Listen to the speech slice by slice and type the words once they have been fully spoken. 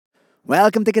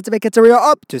Welcome to Kitzabeh Kitzaria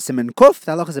up to Siman Kuf.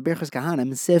 The halach is a Birchas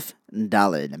Kahanim Sif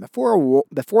Dalid. And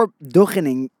before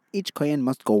duchening, each kohen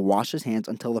must go wash his hands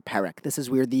until the parak. This is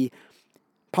where the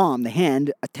palm, the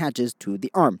hand, attaches to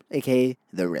the arm, aka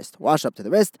the wrist. Wash up to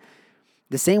the wrist,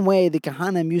 the same way the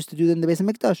Kahanim used to do in the Beis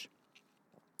Hamikdash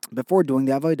before doing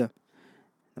the avodah.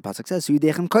 The pasuk says,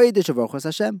 "Yudechem kodesh avochos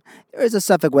Hashem." There is a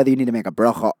suffix whether you need to make a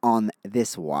bracha on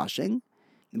this washing,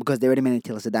 because they already made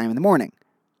Netilas Yadayim in the morning.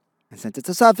 And since it's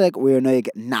a suffix, we are noig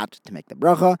not to make the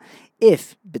bracha.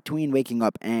 If between waking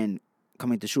up and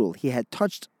coming to shul, he had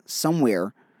touched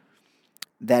somewhere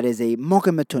that is a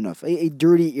mokem metunaf, a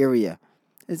dirty area,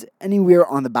 is anywhere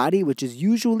on the body which is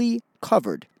usually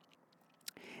covered,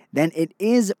 then it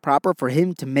is proper for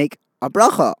him to make a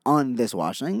bracha on this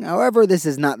washing. However, this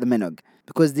is not the minhag,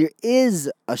 because there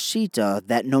is a shita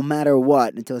that no matter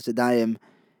what, Netilas Yadayim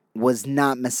was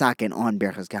not mesaken on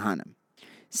Birchas Kahanim.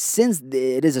 Since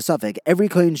it is a suffix, every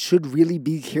kohen should really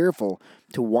be careful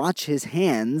to watch his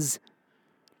hands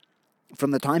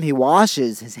from the time he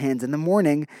washes his hands in the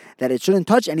morning, that it shouldn't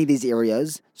touch any of these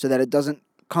areas, so that it doesn't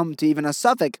come to even a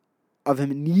suffix of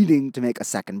him needing to make a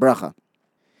second bracha.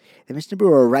 The Mishnah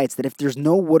Berurah writes that if there's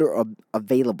no water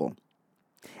available,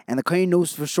 and the kohen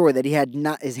knows for sure that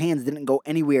his hands didn't go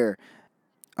anywhere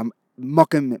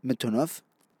mokem metunaf,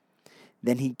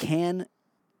 then he can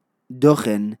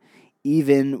duchen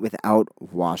even without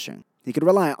washing. He could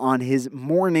rely on his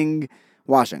morning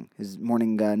washing, his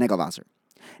morning negelvasser.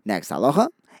 Next halacha,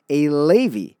 a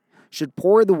Levi should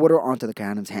pour the water onto the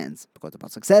Kohanim's hands, because the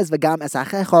pasuk says, "V'gam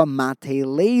esachecha mate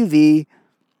Levi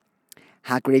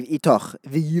hakrev itoch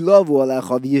v'yilavu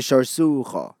alecha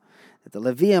v'yisharsucha." That the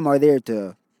Leviim are there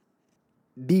to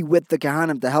be with the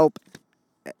Kohanim to help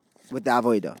with the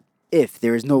avodah. If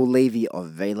there is no Levi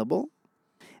available,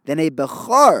 then a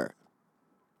Bechar,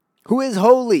 who is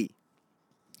holy,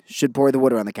 should pour the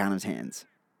water on the Kohanim's hands.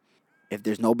 If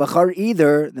there's no Bechar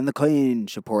either, then the Kohen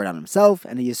should pour it on himself,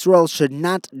 and the Yisrael should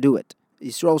not do it.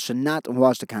 Yisrael should not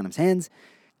wash the Kohanim's hands.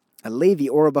 A Levi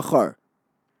or a Bechar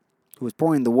who is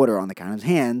pouring the water on the Kohanim's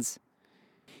hands,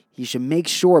 he should make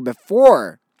sure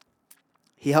before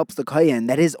he helps the Kohen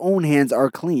that his own hands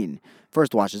are clean.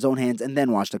 First wash his own hands and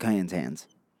then wash the Kohen's hands.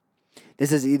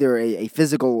 This is either a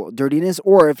physical dirtiness,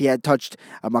 or if he had touched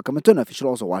a makom metunaf, he should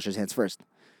also wash his hands first.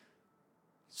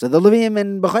 So the Leviim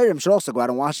and Becharim should also go out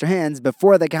and wash their hands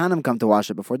before the Kohanim come to wash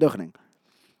it before duchening.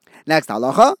 Next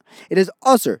halacha, it is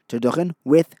usher to duchen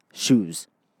with shoes.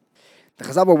 The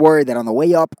Chazal were worried that on the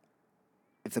way up,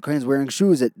 if the Kohen's wearing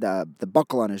shoes, the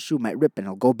buckle on his shoe might rip and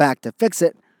he'll go back to fix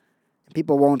it. And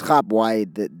people won't chap why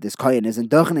this Kohen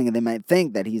isn't duchening, and they might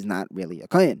think that he's not really a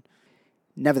Kohen.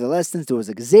 Nevertheless, since there was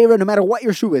a gzeira, no matter what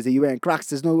your shoe is, are you wearing Crocs?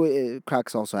 There's no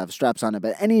Crocs also have straps on it,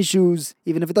 but any shoes,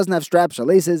 even if it doesn't have straps or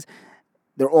laces,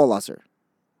 they're all usher.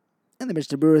 And the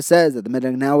Mishnah Berurah says that the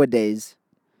minhag nowadays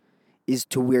is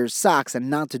to wear socks and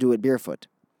not to do it barefoot.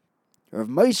 Rav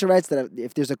Moshe writes that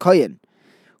if there's a kohen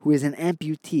who is an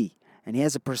amputee and he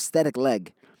has a prosthetic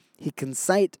leg, he can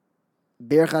cite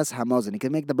Birchas Hamazon. He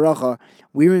can make the bracha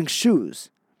wearing shoes,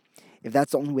 if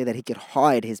that's the only way that he could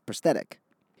hide his prosthetic.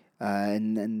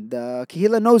 And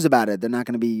Kehila knows about it. They're not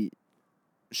going to be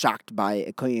shocked by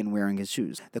a kohen wearing his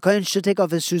shoes. The kohen should take off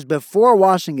his shoes before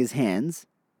washing his hands.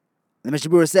 The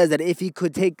Mishnah Berurah says that if he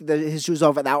could take his shoes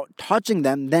off without touching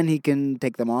them, then he can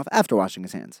take them off after washing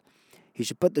his hands. He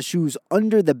should put the shoes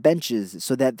under the benches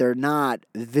so that they're not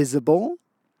visible,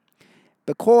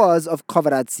 because of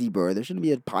kavarat tzibur. There shouldn't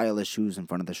be a pile of shoes in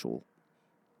front of the shul.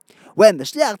 When the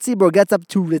shliach tzibur gets up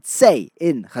to ritzei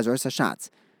in Chazoras Hashatz,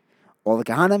 all the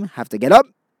Kohanim have to get up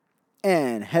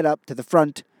and head up to the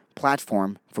front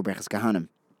platform for Birchas Kahanim.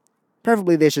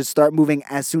 Preferably they should start moving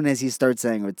as soon as he starts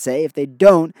saying Ritzei. If they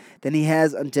don't, then he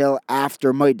has until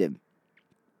after Moedim.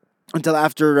 Until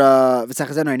after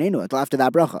V'sechas Enu Einenu, until after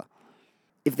that bracha.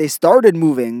 If they started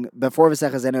moving before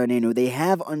V'sechas Enu Einenu, they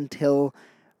have until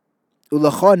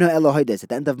Ulachonu Elohides, at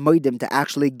the end of Moedim, to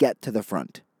actually get to the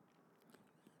front.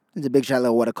 It's a big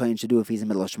shaila what a kohen should do if he's in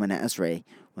the middle of Shemana Esrei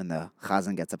when the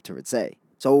chazan gets up to Ritzei.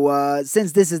 So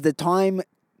since this is the time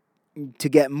to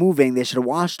get moving, they should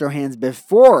wash their hands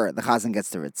before the chazan gets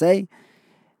to Ritzei,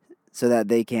 so that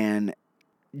they can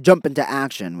jump into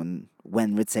action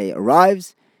when Ritzei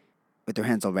arrives with their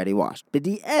hands already washed. But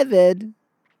the Eved,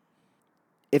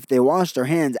 if they wash their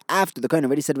hands after the kohen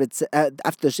already said Ritzei,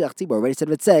 after the Shliach Tzibur already said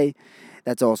Ritzei,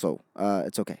 that's also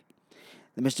it's okay.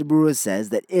 The Mishnah Berurah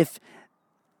says that if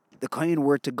the kohen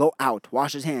were to go out,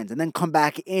 wash his hands, and then come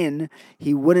back in,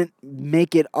 he wouldn't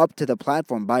make it up to the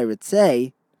platform by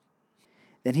Ritzei,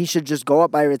 then he should just go up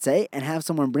by Ritzei and have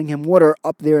someone bring him water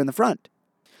up there in the front.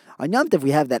 On Yom Tov, we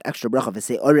have that extra bracha of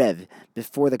say Orev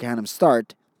before the Kahanim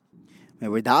start.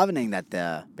 We're davening that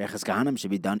the Berchas Kahanim should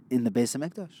be done in the Beis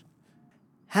Hamikdash.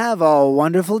 Have a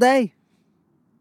wonderful day.